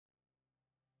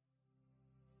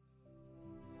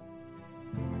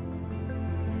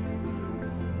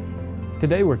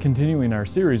Today we're continuing our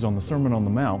series on the Sermon on the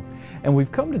Mount, and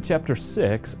we've come to chapter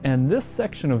 6, and this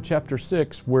section of chapter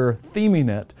 6, we're theming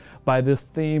it by this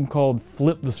theme called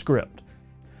Flip the Script.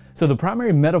 So the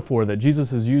primary metaphor that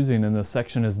Jesus is using in this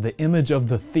section is the image of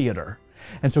the theater.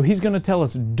 And so he's going to tell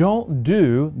us, don't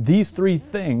do these three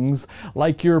things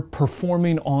like you're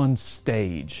performing on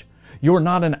stage. You're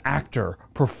not an actor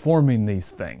performing these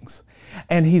things.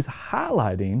 And he's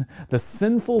highlighting the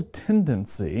sinful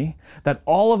tendency that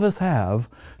all of us have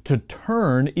to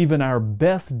turn even our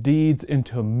best deeds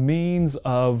into means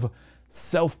of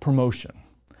self-promotion,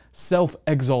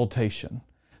 self-exaltation,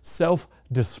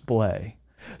 self-display.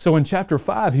 So in chapter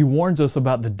 5, he warns us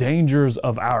about the dangers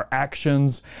of our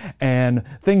actions and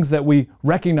things that we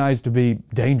recognize to be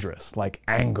dangerous, like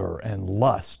anger and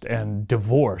lust and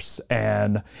divorce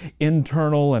and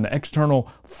internal and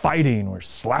external fighting or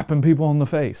slapping people in the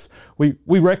face. We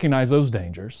recognize those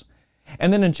dangers.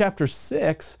 And then in chapter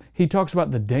 6, he talks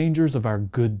about the dangers of our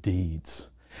good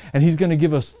deeds. And he's going to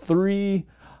give us three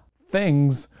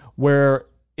things where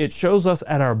it shows us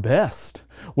at our best,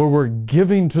 where we're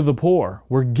giving to the poor,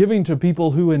 we're giving to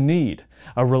people who are in need,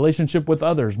 a relationship with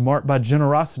others marked by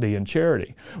generosity and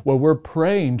charity, where we're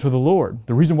praying to the Lord,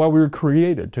 the reason why we were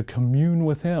created, to commune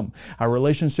with Him, our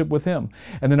relationship with Him,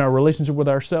 and then our relationship with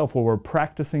ourselves, where we're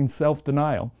practicing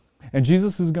self-denial. And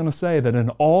Jesus is going to say that in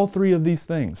all three of these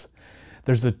things,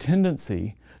 there's a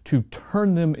tendency to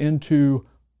turn them into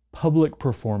public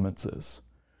performances,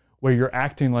 where you're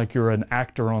acting like you're an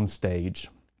actor on stage.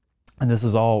 And this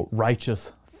is all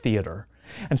righteous theater.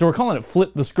 And so we're calling it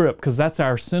flip the script because that's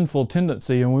our sinful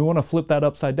tendency, and we want to flip that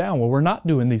upside down. Well, we're not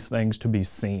doing these things to be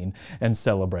seen and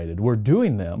celebrated. We're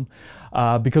doing them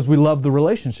because we love the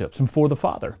relationships and for the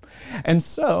Father. And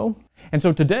so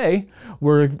today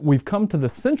we've come to the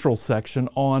central section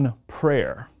on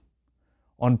prayer.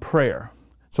 On prayer.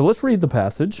 So let's read the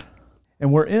passage.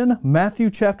 And we're in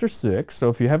Matthew chapter 6. So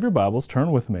if you have your Bibles,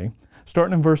 turn with me,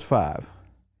 starting in verse 5.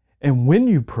 And when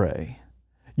you pray,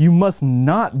 you must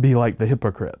not be like the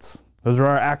hypocrites. Those are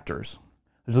our actors.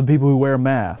 Those are the people who wear a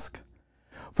mask.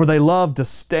 For they love to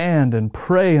stand and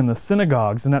pray in the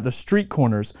synagogues and at the street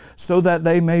corners so that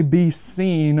they may be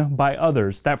seen by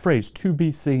others. That phrase, to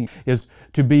be seen, is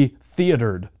to be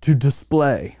theatered, to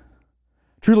display.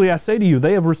 Truly I say to you,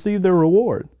 they have received their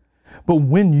reward. But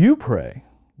when you pray,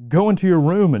 go into your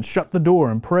room and shut the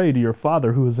door and pray to your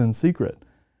Father who is in secret.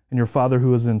 And your Father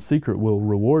who is in secret will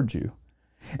reward you.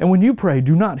 And when you pray,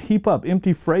 do not heap up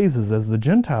empty phrases as the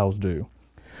Gentiles do,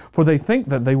 for they think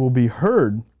that they will be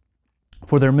heard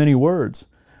for their many words.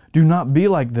 Do not be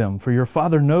like them, for your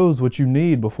Father knows what you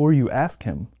need before you ask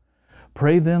Him.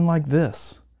 Pray then like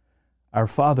this: Our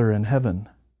Father in heaven,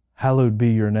 hallowed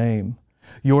be your name.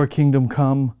 Your kingdom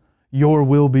come, your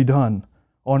will be done,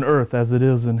 on earth as it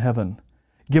is in heaven.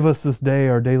 Give us this day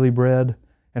our daily bread,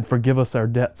 and forgive us our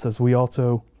debts as we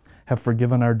also have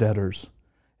forgiven our debtors.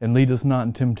 And lead us not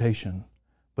in temptation,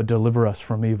 but deliver us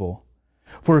from evil.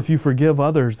 For if you forgive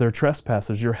others their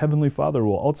trespasses, your heavenly Father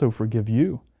will also forgive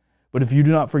you. But if you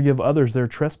do not forgive others their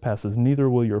trespasses, neither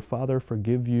will your Father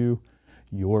forgive you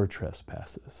your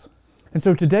trespasses. And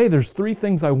so today there's three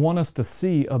things I want us to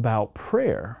see about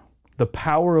prayer: the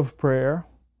power of prayer,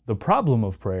 the problem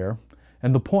of prayer,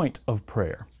 and the point of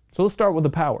prayer. So let's start with the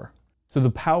power. So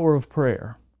the power of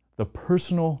prayer. The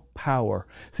personal power.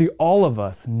 See, all of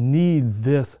us need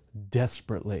this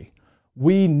desperately.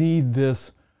 We need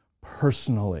this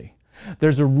personally.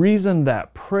 There's a reason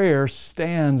that prayer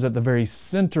stands at the very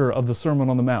center of the Sermon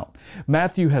on the Mount.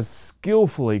 Matthew has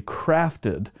skillfully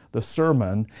crafted the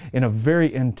sermon in a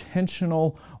very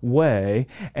intentional way,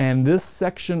 and this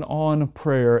section on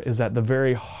prayer is at the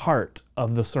very heart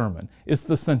of the sermon. It's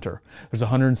the center. There's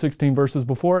 116 verses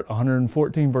before it,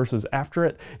 114 verses after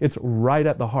it. It's right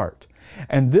at the heart.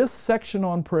 And this section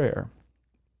on prayer,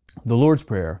 the Lord's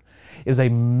Prayer, is a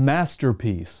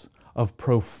masterpiece of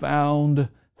profound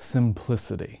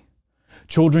simplicity.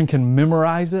 Children can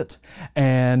memorize it,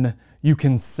 and you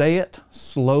can say it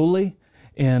slowly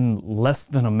in less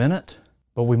than a minute,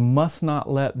 but we must not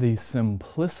let the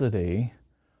simplicity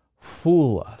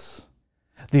fool us.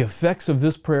 The effects of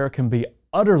this prayer can be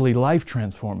utterly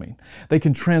life-transforming. They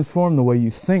can transform the way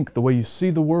you think, the way you see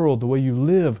the world, the way you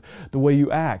live, the way you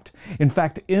act. In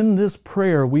fact, in this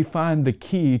prayer, we find the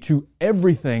key to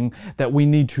everything that we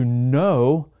need to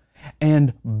know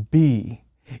and be.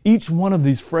 Each one of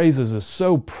these phrases is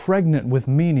so pregnant with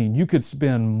meaning. You could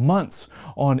spend months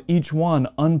on each one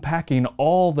unpacking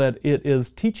all that it is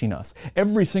teaching us.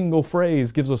 Every single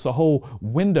phrase gives us a whole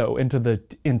window into the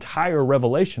entire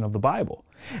revelation of the Bible.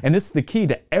 And it's the key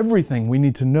to everything we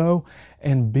need to know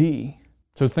and be.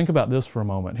 So think about this for a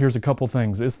moment. Here's a couple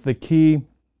things. It's the key.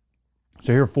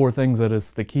 So here are 4 things that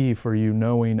is the key for you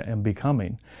knowing and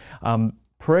becoming.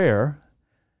 Prayer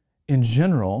in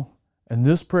general, and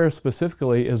this prayer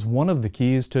specifically, is one of the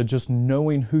keys to just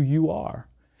knowing who you are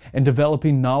and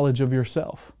developing knowledge of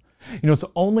yourself. It's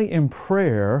only in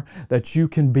prayer that you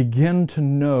can begin to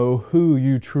know who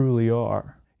you truly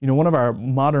are. One of our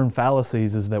modern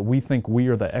fallacies is that we think we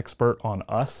are the expert on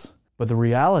us, but the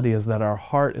reality is that our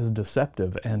heart is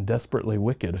deceptive and desperately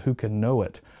wicked. Who can know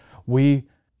it? We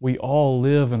all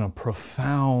live in a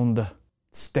profound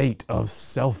state of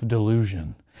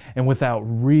self-delusion. And without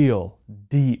real,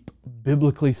 deep,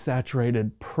 biblically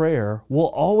saturated prayer, we'll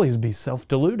always be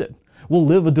self-deluded. We'll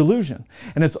live a delusion.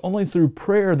 And it's only through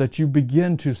prayer that you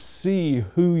begin to see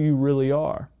who you really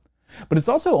are. But it's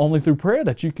also only through prayer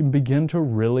that you can begin to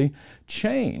really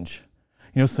change.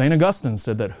 St. Augustine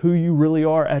said that who you really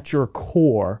are at your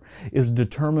core is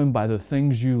determined by the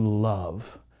things you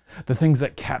love, the things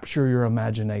that capture your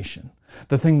imagination,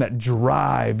 the thing that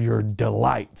drive your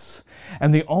delights.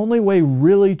 And the only way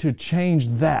really to change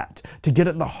that, to get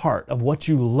at the heart of what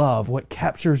you love, what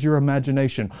captures your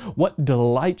imagination, what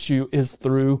delights you, is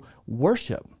through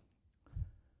worship.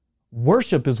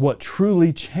 Worship is what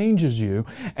truly changes you,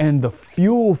 and the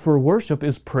fuel for worship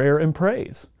is prayer and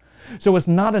praise. So it's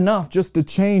not enough just to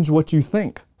change what you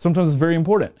think. Sometimes it's very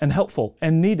important and helpful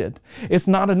and needed. It's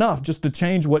not enough just to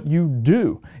change what you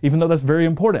do, even though that's very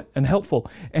important and helpful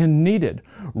and needed.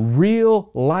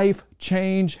 Real life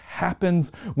change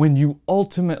happens when you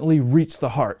ultimately reach the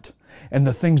heart and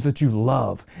the things that you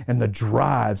love and the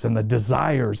drives and the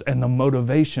desires and the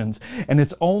motivations. And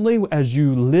it's only as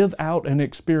you live out and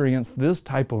experience this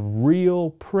type of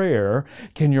real prayer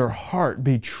can your heart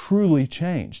be truly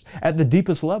changed at the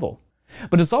deepest level.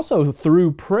 But it's also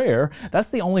through prayer, that's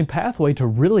the only pathway to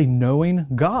really knowing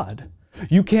God.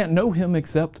 You can't know Him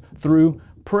except through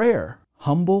prayer.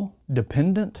 Humble,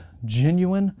 dependent,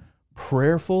 genuine,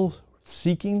 prayerful,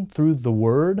 seeking through the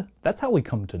Word. That's how we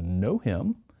come to know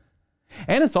Him.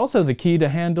 And it's also the key to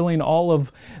handling all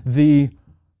of the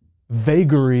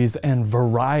vagaries and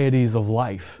varieties of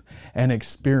life and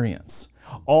experience.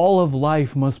 All of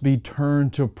life must be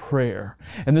turned to prayer.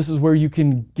 And this is where you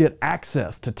can get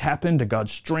access to tap into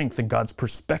God's strength and God's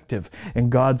perspective and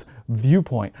God's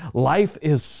viewpoint. Life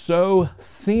is so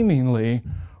seemingly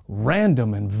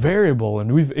random and variable,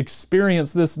 and we've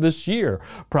experienced this year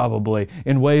probably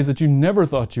in ways that you never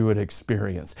thought you would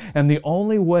experience. And the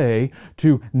only way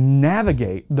to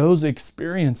navigate those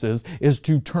experiences is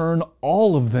to turn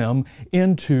all of them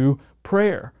into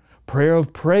prayer. Prayer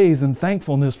of praise and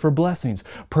thankfulness for blessings.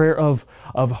 Prayer of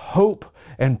hope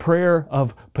and prayer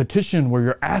of petition where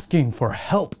you're asking for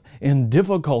help in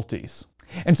difficulties.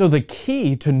 And so the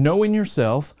key to knowing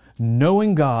yourself,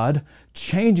 knowing God,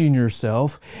 changing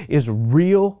yourself is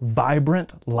real,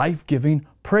 vibrant, life-giving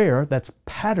prayer that's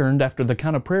patterned after the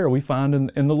kind of prayer we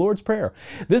find in the Lord's Prayer.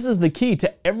 This is the key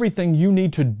to everything you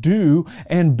need to do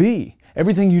and be.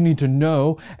 Everything you need to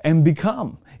know and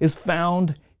become is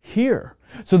found here.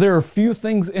 So there are few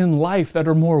things in life that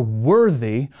are more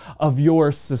worthy of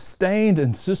your sustained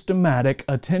and systematic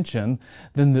attention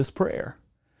than this prayer.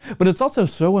 But it's also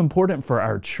so important for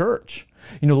our church.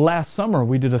 Last summer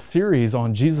we did a series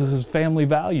on Jesus' family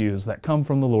values that come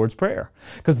from the Lord's Prayer,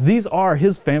 because these are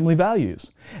His family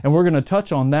values. And we're going to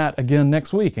touch on that again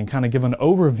next week and kind of give an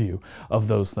overview of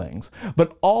those things.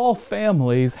 But all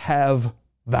families have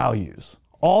values.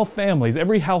 All families,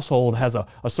 every household has a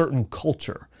certain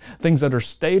culture, things that are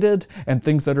stated and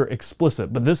things that are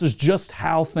explicit. But this is just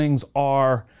how things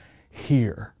are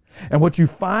here. And what you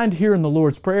find here in the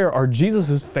Lord's Prayer are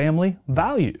Jesus' family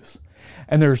values.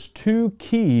 And there's 2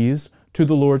 keys to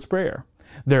the Lord's Prayer.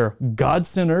 They're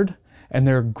God-centered and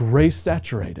they're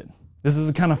grace-saturated. This is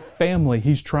the kind of family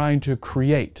He's trying to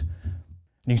create.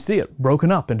 And you see it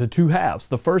broken up into 2 halves.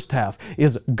 The first half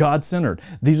is God-centered.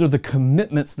 These are the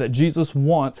commitments that Jesus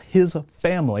wants His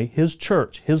family, His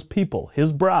church, His people,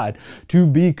 His bride to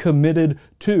be committed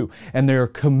to. And their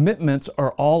commitments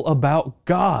are all about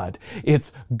God.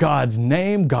 It's God's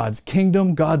name, God's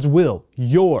kingdom, God's will.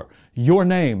 Your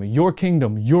name, your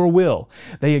kingdom, your will.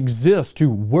 They exist to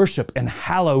worship and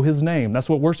hallow His name. That's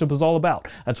what worship is all about.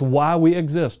 That's why we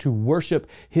exist, to worship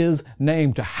His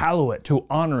name, to hallow it, to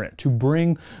honor it, to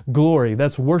bring glory.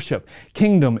 That's worship.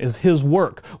 Kingdom is His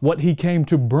work, what He came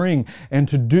to bring and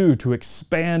to do, to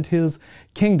expand His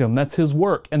kingdom. That's His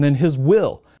work. And then His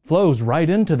will flows right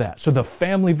into that. So the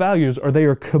family values they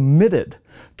are committed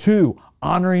to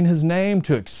honoring His name,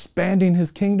 to expanding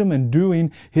His kingdom and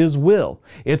doing His will.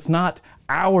 It's not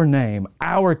our name,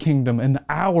 our kingdom, and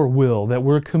our will that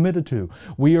we're committed to.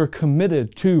 We are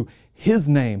committed to His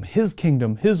name, His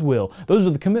kingdom, His will. Those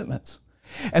are the commitments.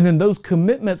 And then those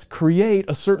commitments create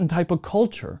a certain type of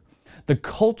culture. The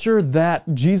culture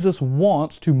that Jesus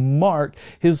wants to mark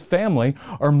His family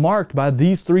are marked by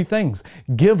these three things.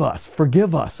 Give us,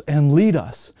 forgive us, and lead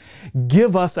us.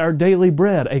 Give us our daily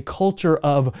bread, a culture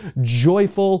of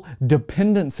joyful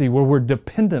dependency where we're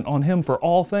dependent on Him for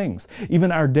all things,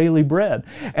 even our daily bread.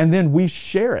 And then we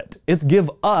share it. It's give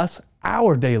us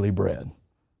our daily bread.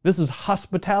 This is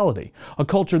hospitality, a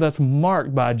culture that's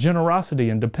marked by generosity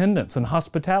and dependence and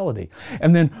hospitality.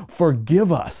 And then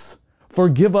forgive us.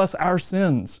 Forgive us our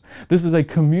sins. This is a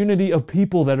community of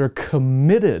people that are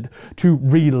committed to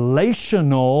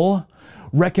relational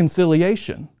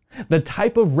reconciliation. The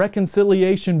type of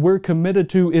reconciliation we're committed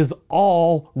to is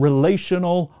all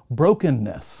relational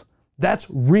brokenness. That's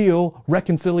real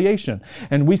reconciliation.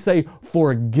 And we say,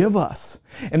 forgive us.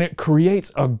 And it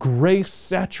creates a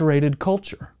grace-saturated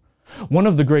culture. One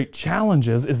of the great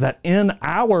challenges is that in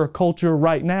our culture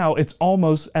right now, it's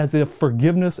almost as if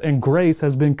forgiveness and grace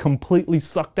has been completely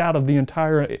sucked out of the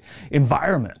entire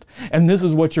environment. And this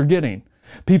is what you're getting.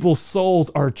 People's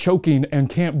souls are choking and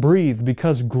can't breathe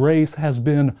because grace has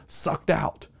been sucked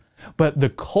out. But the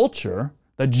culture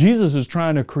that Jesus is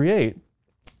trying to create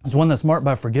is one that's marked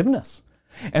by forgiveness.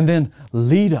 And then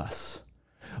lead us.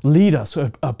 Lead us,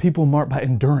 a people marked by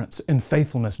endurance and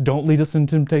faithfulness. Don't lead us in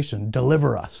temptation.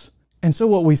 Deliver us. And so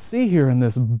what we see here in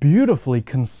this beautifully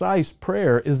concise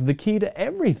prayer is the key to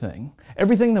everything.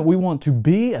 Everything that we want to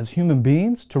be as human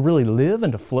beings, to really live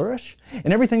and to flourish,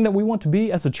 and everything that we want to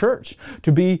be as a church,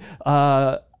 to be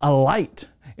a light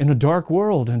in a dark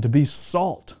world and to be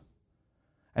salt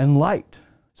and light.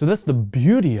 So that's the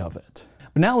beauty of it.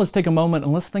 But now let's take a moment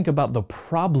and let's think about the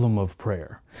problem of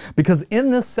prayer. Because in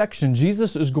this section,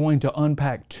 Jesus is going to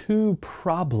unpack two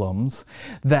problems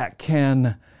that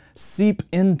can seep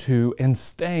into and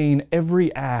stain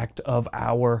every act of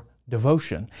our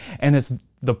devotion. And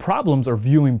the problems are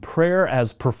viewing prayer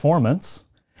as performance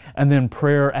and then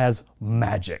prayer as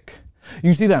magic. You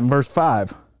can see that in verse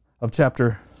 5 of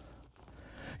chapter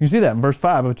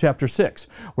 6,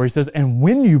 where he says, "And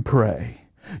when you pray,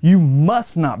 you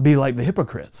must not be like the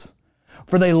hypocrites,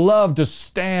 for they love to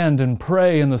stand and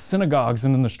pray in the synagogues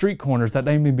and in the street corners that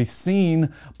they may be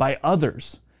seen by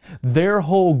others. Their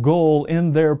whole goal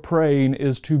in their praying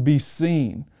is to be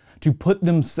seen, to put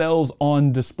themselves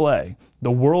on display.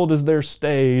 The world is their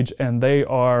stage and they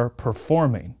are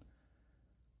performing."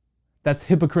 That's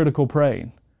hypocritical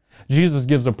praying. Jesus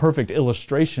gives a perfect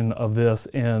illustration of this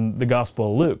in the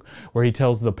Gospel of Luke, where he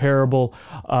tells the parable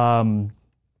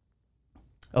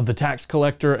of the tax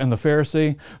collector and the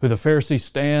Pharisee, who the Pharisee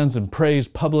stands and prays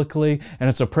publicly, and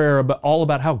it's a prayer all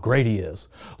about how great he is.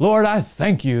 "Lord, I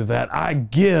thank you that I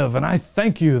give, and I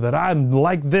thank you that I'm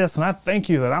like this, and I thank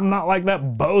you that I'm not like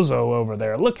that bozo over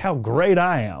there. Look how great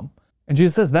I am." And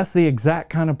Jesus says that's the exact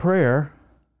kind of prayer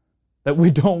that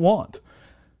we don't want.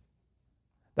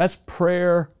 That's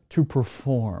prayer to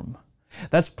perform.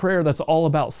 That's prayer that's all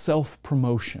about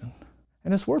self-promotion.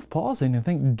 And it's worth pausing and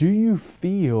think, do you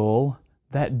feel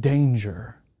that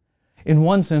danger? In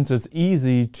one sense, it's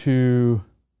easy to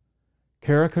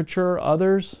caricature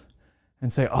others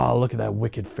and say, "Oh, look at that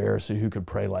wicked Pharisee who could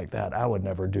pray like that. I would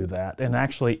never do that." And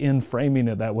actually, in framing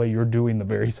it that way, you're doing the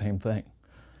very same thing.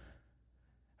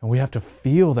 And we have to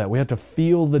feel that. We have to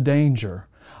feel the danger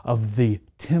of the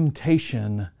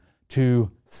temptation to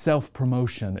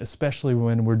self-promotion, especially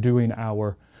when we're doing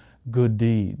our good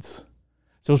deeds.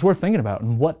 So it's worth thinking about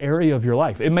in what area of your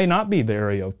life. It may not be the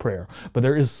area of prayer, but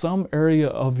there is some area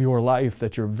of your life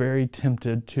that you're very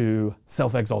tempted to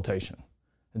self-exaltation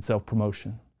and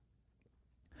self-promotion.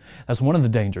 That's one of the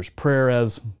dangers, prayer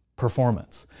as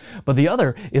performance. But the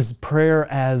other is prayer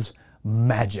as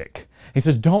magic. He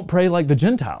says, don't pray like the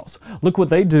Gentiles. Look what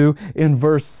they do in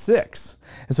verse 6.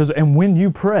 It says, "And when you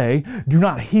pray, do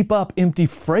not heap up empty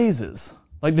phrases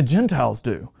like the Gentiles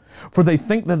do, for they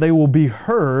think that they will be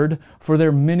heard for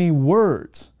their many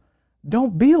words.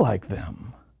 Don't be like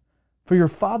them, for your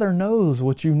Father knows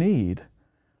what you need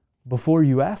before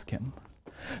you ask Him."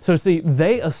 So see,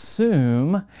 they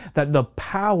assume that the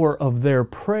power of their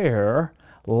prayer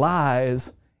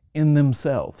lies in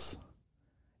themselves,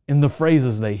 in the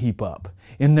phrases they heap up,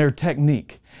 in their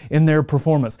technique, in their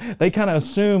performance. They kind of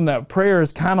assume that prayer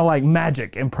is kind of like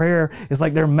magic, and prayer is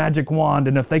like their magic wand,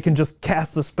 and if they can just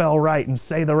cast the spell right and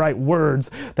say the right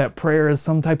words, that prayer is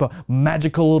some type of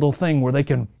magical little thing where they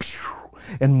can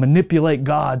and manipulate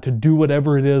God to do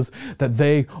whatever it is that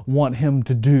they want Him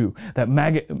to do.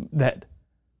 That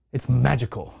it's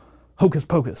magical. Hocus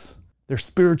pocus. They're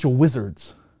spiritual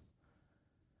wizards.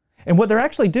 And what they're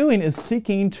actually doing is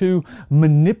seeking to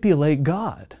manipulate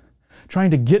God, trying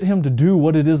to get him to do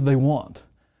what it is they want.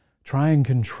 Try and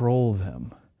control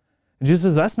them. And Jesus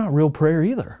says that's not real prayer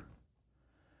either.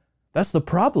 That's the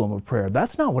problem of prayer.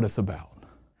 That's not what it's about.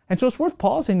 And so it's worth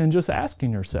pausing and just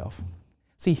asking yourself.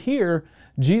 See, here,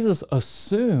 Jesus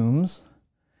assumes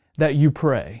that you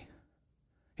pray.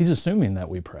 He's assuming that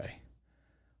we pray.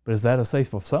 But is that a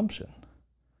safe assumption?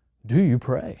 Do you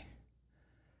pray?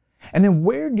 And then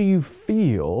where do you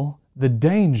feel the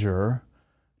danger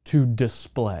to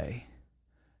display,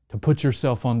 to put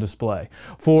yourself on display?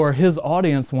 For his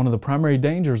audience, one of the primary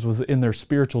dangers was in their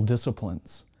spiritual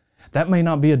disciplines. That may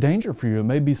not be a danger for you. It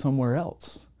may be somewhere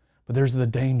else. But there's the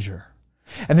danger.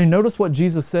 And then notice what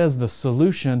Jesus says. The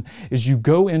solution is you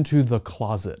go into the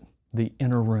closet, the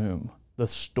inner room, the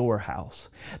storehouse.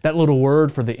 That little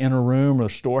word for the inner room or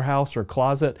storehouse or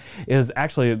closet is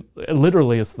actually,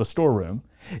 literally, it's the storeroom.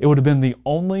 It would have been the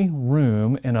only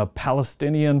room in a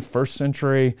Palestinian first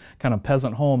century kind of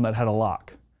peasant home that had a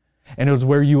lock. And it was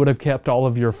where you would have kept all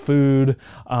of your food,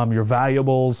 your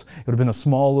valuables. It would have been a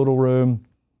small little room.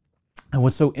 And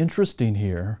what's so interesting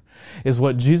here is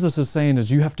what Jesus is saying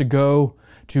is you have to go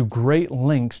to great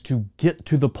lengths to get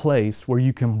to the place where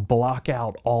you can block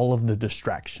out all of the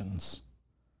distractions.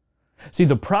 See,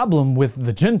 the problem with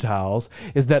the Gentiles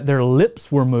is that their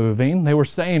lips were moving, they were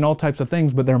saying all types of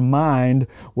things, but their mind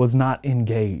was not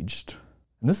engaged.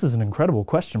 And this is an incredible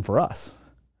question for us.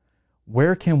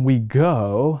 Where can we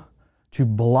go to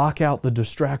block out the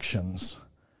distractions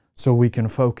so we can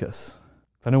focus?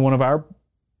 I know one of our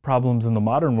problems in the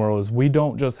modern world is we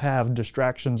don't just have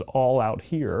distractions all out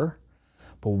here,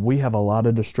 but we have a lot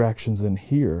of distractions in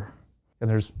here.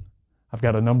 And I've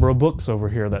got a number of books over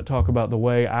here that talk about the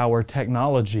way our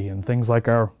technology and things like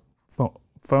our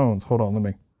phones, hold on, let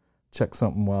me check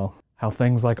something how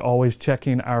things like always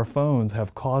checking our phones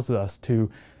have caused us to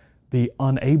be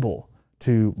unable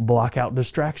to block out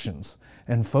distractions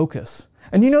and focus.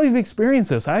 And you've experienced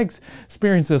this. I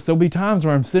experienced this. There'll be times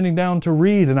where I'm sitting down to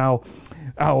read and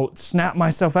I'll snap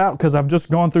myself out because I've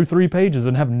just gone through 3 pages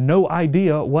and have no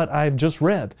idea what I've just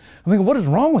read. I'm thinking, what is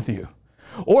wrong with you?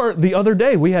 Or the other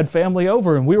day, we had family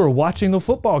over and we were watching the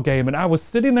football game and I was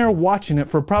sitting there watching it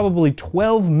for probably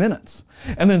 12 minutes.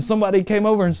 And then somebody came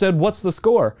over and said, "What's the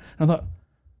score?" And I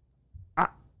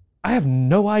thought, I have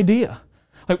no idea.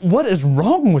 Like, what is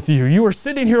wrong with you? You are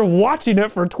sitting here watching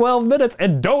it for 12 minutes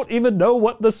and don't even know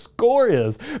what the score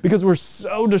is because we're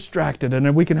so distracted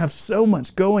and we can have so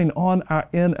much going on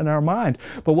in our mind.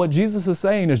 But what Jesus is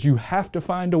saying is you have to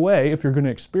find a way, if you're going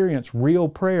to experience real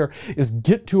prayer, is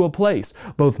get to a place,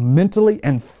 both mentally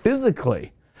and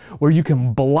physically, where you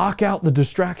can block out the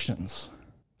distractions.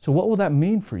 So what will that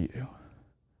mean for you?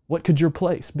 What could your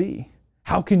place be?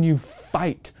 How can you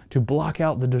fight to block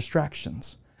out the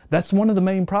distractions? That's one of the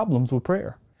main problems with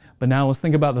prayer. But now let's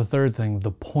think about the third thing,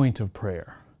 the point of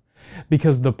prayer.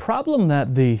 Because the problem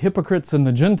that the hypocrites and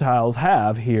the Gentiles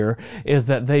have here is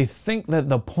that they think that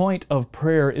the point of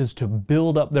prayer is to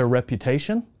build up their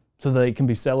reputation so that they can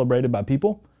be celebrated by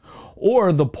people,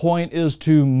 or the point is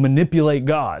to manipulate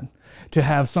God, to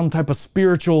have some type of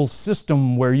spiritual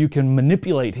system where you can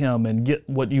manipulate Him and get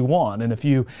what you want. And if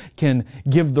you can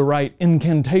give the right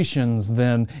incantations,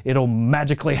 then it'll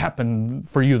magically happen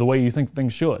for you the way you think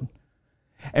things should.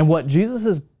 And what Jesus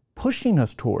is pushing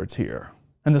us towards here,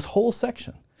 in this whole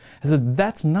section, is that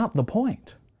that's not the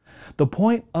point. The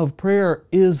point of prayer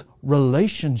is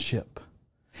relationship.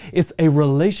 It's a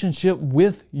relationship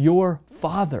with your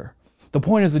Father. The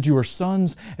point is that you are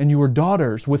sons and you are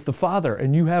daughters with the Father,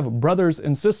 and you have brothers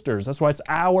and sisters. That's why it's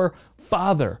our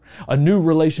Father. A new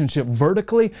relationship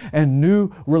vertically and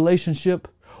new relationship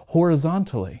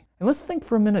horizontally. And let's think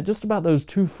for a minute just about those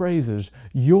 2 phrases.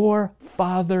 Your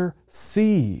Father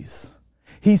sees.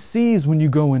 He sees when you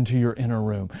go into your inner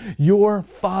room. Your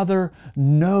Father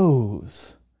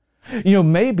knows.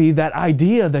 Maybe that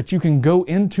idea that you can go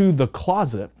into the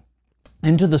closet,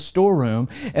 into the storeroom,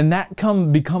 and that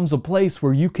becomes a place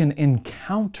where you can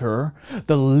encounter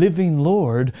the living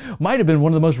Lord might have been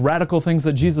one of the most radical things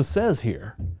that Jesus says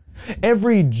here.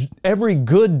 Every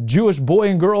good Jewish boy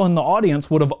and girl in the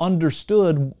audience would have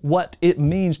understood what it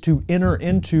means to enter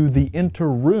into the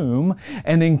inner room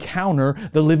and encounter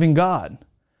the living God.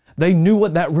 They knew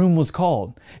what that room was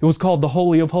called. It was called the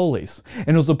Holy of Holies. And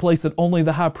it was a place that only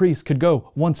the high priest could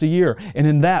go once a year. And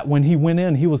in that, when he went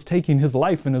in, he was taking his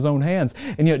life in his own hands.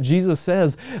 And yet Jesus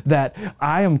says that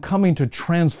I am coming to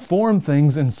transform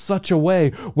things in such a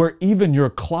way where even your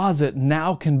closet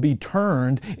now can be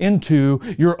turned into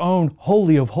your own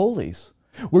Holy of Holies,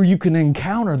 where you can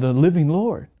encounter the living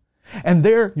Lord. And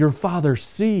there your Father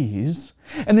sees,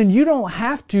 And then you don't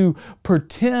have to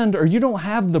pretend, or you don't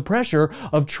have the pressure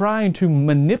of trying to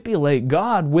manipulate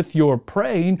God with your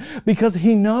praying, because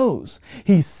He knows.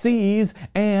 He sees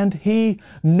and He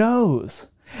knows.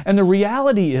 And the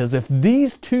reality is, if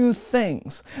these two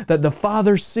things that the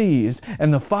Father sees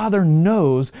and the Father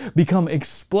knows become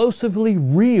explosively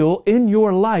real in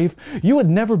your life, you would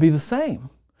never be the same.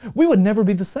 We would never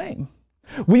be the same.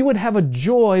 We would have a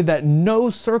joy that no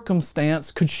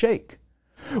circumstance could shake.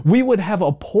 We would have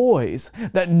a poise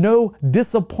that no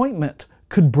disappointment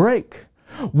could break.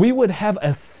 We would have a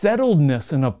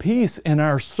settledness and a peace in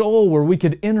our soul where we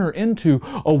could enter into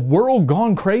a world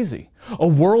gone crazy, a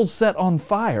world set on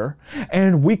fire,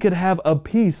 and we could have a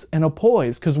peace and a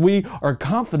poise because we are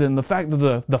confident in the fact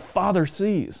that the Father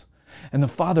sees and the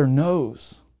Father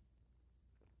knows.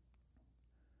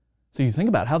 So you think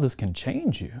about how this can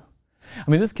change you. I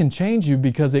mean, this can change you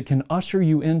because it can usher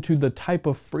you into the type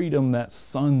of freedom that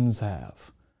sons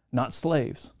have, not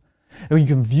slaves. And you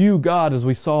can view God, as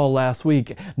we saw last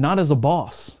week, not as a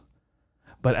boss,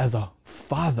 but as a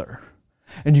father.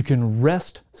 And you can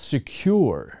rest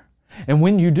secure. And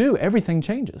when you do, everything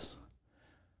changes.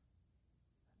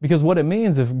 Because what it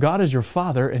means, if God is your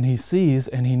Father and He sees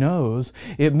and He knows,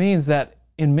 it means that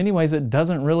in many ways it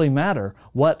doesn't really matter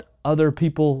what other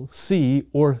people see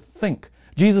or think.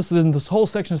 Jesus in this whole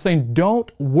section is saying,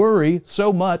 don't worry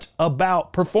so much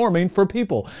about performing for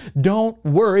people. Don't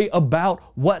worry about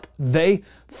what they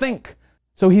think.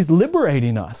 So He's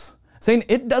liberating us, saying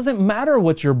it doesn't matter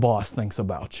what your boss thinks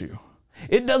about you.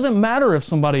 It doesn't matter if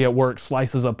somebody at work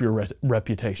slices up your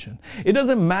reputation. It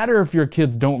doesn't matter if your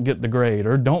kids don't get the grade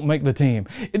or don't make the team.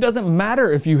 It doesn't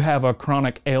matter if you have a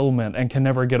chronic ailment and can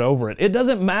never get over it. It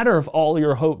doesn't matter if all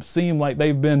your hopes seem like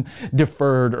they've been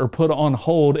deferred or put on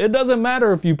hold. It doesn't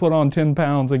matter if you put on 10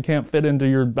 pounds and can't fit into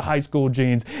your high school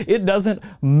jeans. It doesn't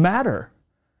matter.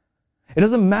 It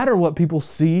doesn't matter what people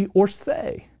see or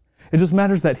say. It just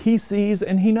matters that He sees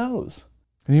and He knows.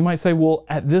 And you might say, well,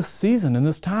 at this season, in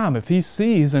this time, if He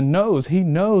sees and knows, He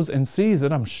knows and sees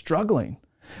that I'm struggling.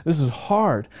 This is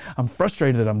hard. I'm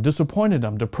frustrated. I'm disappointed.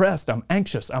 I'm depressed. I'm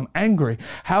anxious. I'm angry.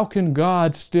 How can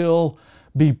God still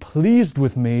be pleased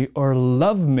with me or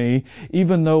love me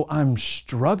even though I'm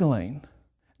struggling?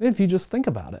 If you just think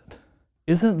about it,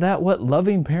 isn't that what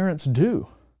loving parents do?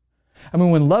 I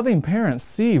mean, when loving parents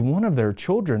see one of their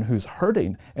children who's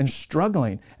hurting and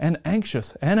struggling and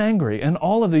anxious and angry and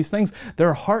all of these things,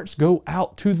 their hearts go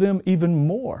out to them even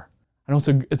more. I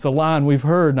know it's a line we've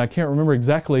heard, and I can't remember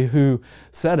exactly who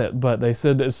said it, but they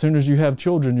said that as soon as you have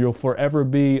children, you'll forever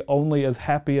be only as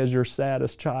happy as your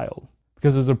saddest child.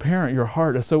 Because as a parent, your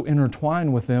heart is so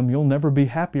intertwined with them, you'll never be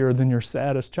happier than your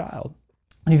saddest child.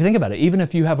 And if you think about it, even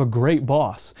if you have a great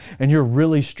boss and you're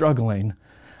really struggling,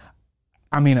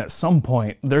 I mean, at some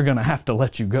point, they're going to have to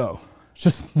let you go. It's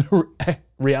just the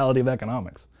reality of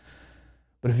economics.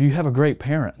 But if you have a great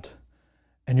parent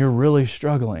and you're really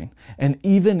struggling, and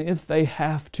even if they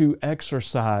have to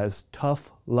exercise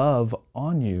tough love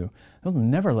on you, they'll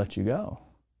never let you go.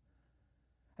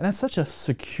 And that's such a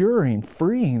securing,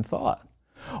 freeing thought.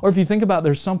 Or if you think about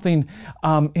there's something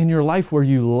in your life where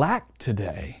you lack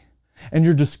today, and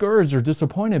you're discouraged or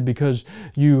disappointed because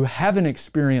you haven't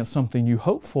experienced something you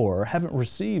hoped for or haven't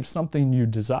received something you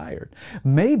desired.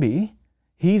 Maybe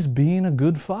He's being a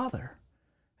good father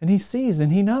and He sees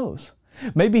and He knows.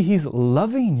 Maybe He's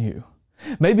loving you.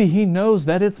 Maybe He knows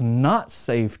that it's not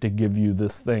safe to give you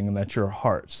this thing that your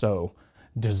heart so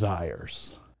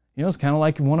desires. You know, it's kind of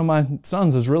like one of my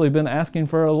sons has really been asking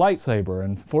for a lightsaber,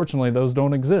 and fortunately those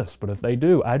don't exist. But if they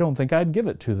do, I don't think I'd give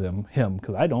it to him,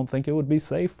 because I don't think it would be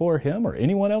safe for him or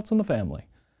anyone else in the family.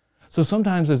 So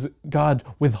sometimes as God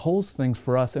withholds things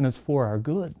for us and it's for our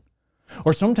good.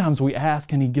 Or sometimes we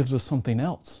ask and He gives us something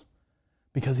else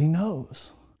because He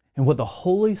knows. And what the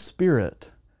Holy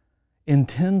Spirit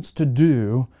intends to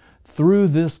do through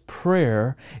this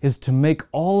prayer is to make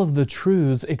all of the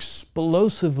truths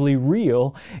explosively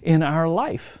real in our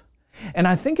life. And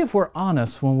I think if we're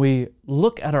honest, when we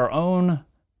look at our own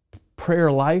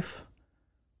prayer life,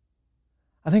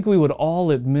 I think we would all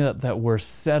admit that we're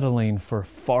settling for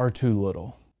far too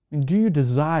little. I mean, do you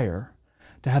desire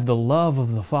to have the love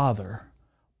of the Father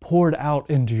poured out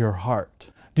into your heart?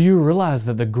 Do you realize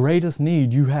that the greatest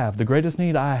need you have, the greatest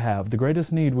need I have, the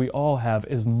greatest need we all have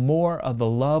is more of the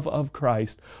love of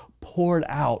Christ poured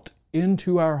out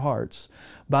into our hearts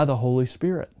by the Holy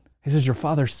Spirit? He says your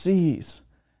Father sees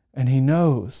and He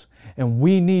knows, and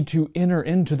we need to enter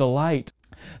into the light.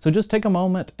 So just take a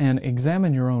moment and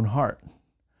examine your own heart.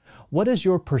 What is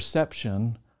your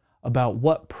perception about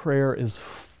what prayer is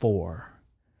for?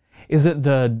 Is it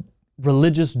the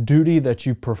religious duty that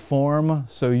you perform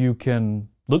so you can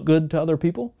look good to other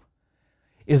people?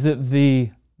 Is it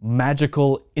the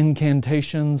magical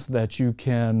incantations that you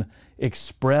can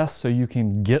express so you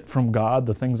can get from God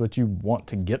the things that you want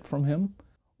to get from Him?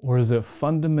 Or is it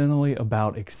fundamentally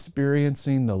about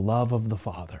experiencing the love of the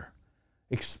Father,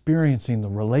 experiencing the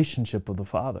relationship of the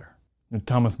Father? And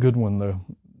Thomas Goodwin, the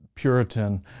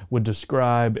Puritan, would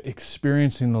describe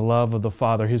experiencing the love of the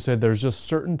Father. He said there's just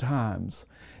certain times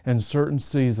and certain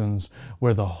seasons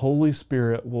where the Holy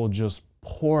Spirit will just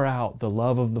pour out the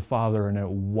love of the Father and it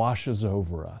washes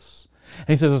over us. And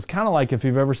he says it's kind of like if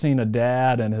you've ever seen a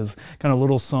dad and his kind of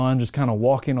little son just kind of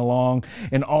walking along,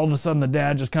 and all of a sudden the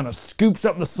dad just kind of scoops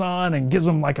up the son and gives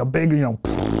him like a big,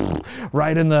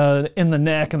 right in the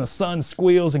neck, and the son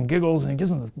squeals and giggles and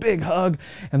gives him this big hug,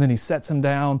 and then he sets him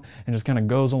down and just kind of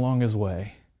goes along his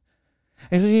way.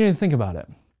 And he says, you need to think about it.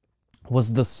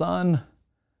 Was the son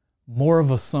more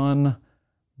of a son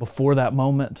before that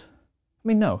moment? I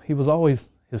mean, no, he was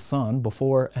always his son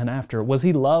before and after. Was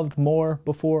he loved more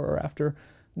before or after?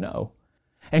 No.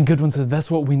 And Goodwin says that's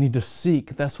what we need to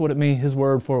seek. That's what it means. His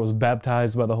word for it was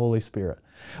baptized by the Holy Spirit,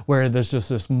 where there's just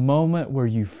this moment where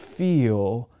you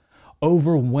feel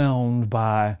overwhelmed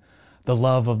by the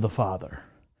love of the Father.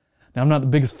 Now, I'm not the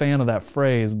biggest fan of that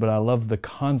phrase, but I love the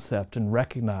concept and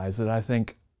recognize that I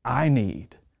think I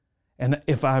need. And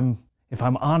if I'm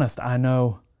honest, I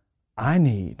know I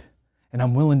need. And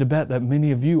I'm willing to bet that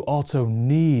many of you also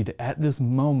need at this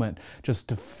moment just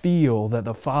to feel that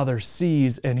the Father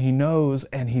sees and He knows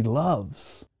and He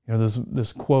loves. You know,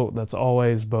 this quote that's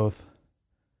always both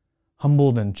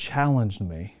humbled and challenged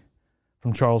me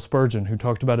from Charles Spurgeon, who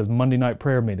talked about his Monday night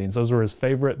prayer meetings. Those were his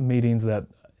favorite meetings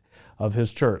of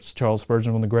his church. Charles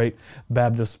Spurgeon, one of the great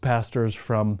Baptist pastors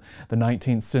from the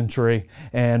 19th century.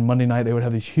 And Monday night they would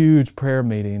have these huge prayer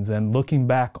meetings. And looking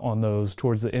back on those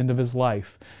towards the end of his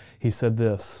life, he said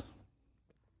this.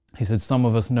 He said, some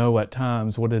of us know at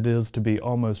times what it is to be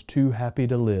almost too happy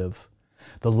to live.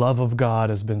 The love of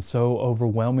God has been so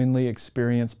overwhelmingly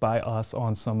experienced by us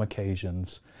on some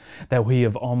occasions that we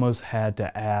have almost had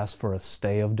to ask for a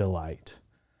stay of delight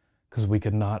because we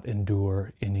could not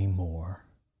endure any more.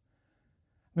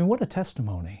 I mean, what a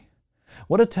testimony.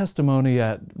 What a testimony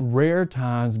at rare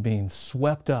times being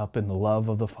swept up in the love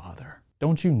of the Father.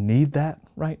 Don't you need that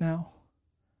right now?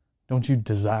 Don't you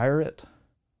desire it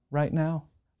right now?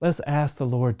 Let's ask the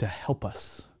Lord to help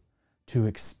us to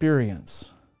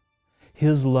experience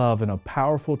His love in a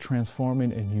powerful,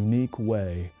 transforming, and unique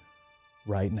way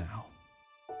right now.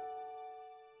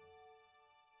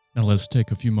 Now let's take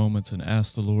a few moments and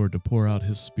ask the Lord to pour out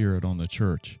His Spirit on the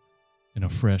church in a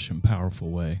fresh and powerful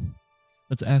way.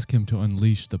 Let's ask Him to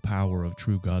unleash the power of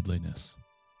true godliness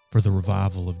for the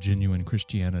revival of genuine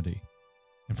Christianity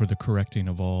and for the correcting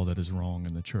of all that is wrong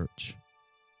in the church.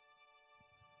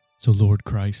 So, Lord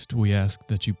Christ, we ask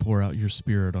that you pour out your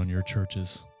Spirit on your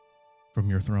churches from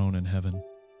your throne in heaven.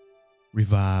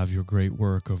 Revive your great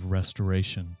work of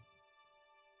restoration.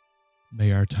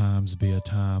 May our times be a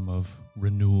time of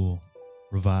renewal,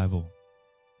 revival,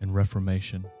 and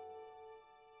reformation.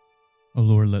 O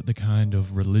Lord, let the kind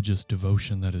of religious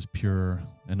devotion that is pure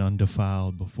and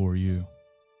undefiled before you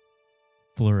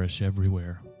flourish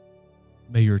everywhere.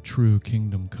 May your true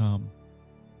kingdom come,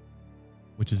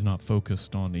 which is not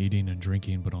focused on eating and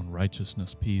drinking, but on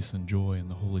righteousness, peace, and joy in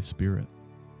the Holy Spirit.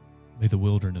 May the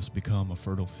wilderness become a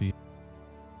fertile field.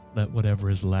 Let whatever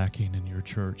is lacking in your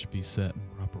church be set in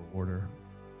proper order.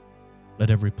 Let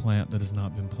every plant that has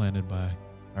not been planted by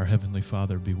our Heavenly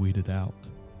Father be weeded out.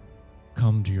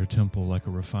 Come to your temple like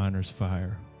a refiner's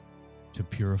fire to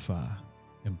purify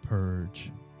and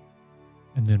purge,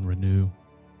 and then renew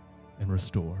and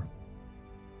restore.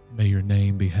 May your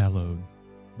name be hallowed.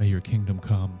 May your kingdom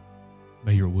come.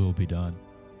 May your will be done.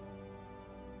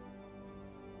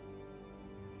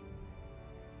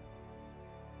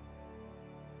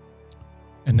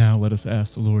 And now let us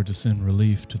ask the Lord to send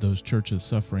relief to those churches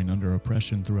suffering under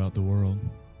oppression throughout the world.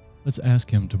 Let's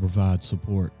ask Him to provide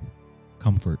support,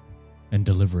 comfort, and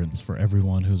deliverance for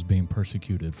everyone who is being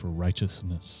persecuted for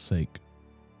righteousness' sake.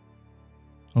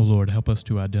 O Lord, help us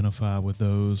to identify with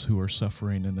those who are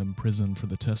suffering and imprisoned for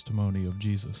the testimony of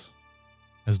Jesus,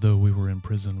 as though we were in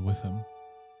prison with Him.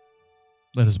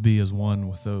 Let us be as one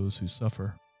with those who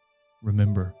suffer.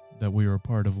 Remember that we are a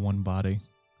part of one body,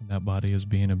 and that body is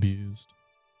being abused.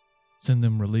 Send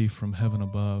them relief from heaven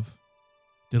above.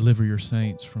 Deliver your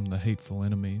saints from the hateful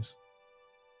enemies.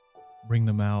 Bring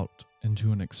them out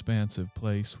into an expansive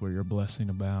place where your blessing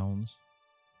abounds.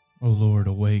 O Lord,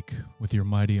 awake with your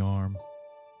mighty arm.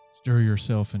 Stir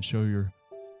yourself and show your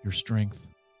strength.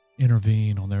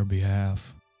 Intervene on their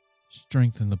behalf.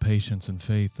 Strengthen the patience and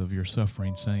faith of your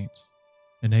suffering saints.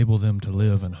 Enable them to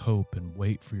live in hope and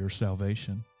wait for your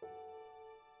salvation.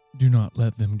 Do not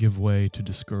let them give way to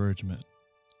discouragement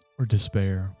or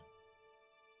despair.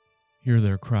 Hear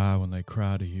their cry when they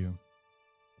cry to you.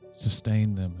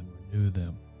 Sustain them and renew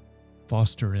them.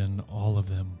 Foster in all of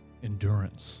them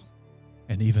endurance.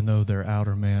 And even though their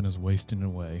outer man is wasting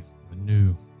away,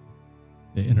 renew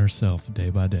the inner self day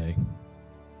by day.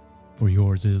 For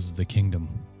yours is the kingdom,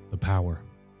 the power,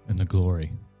 and the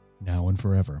glory, now and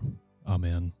forever.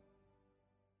 Amen.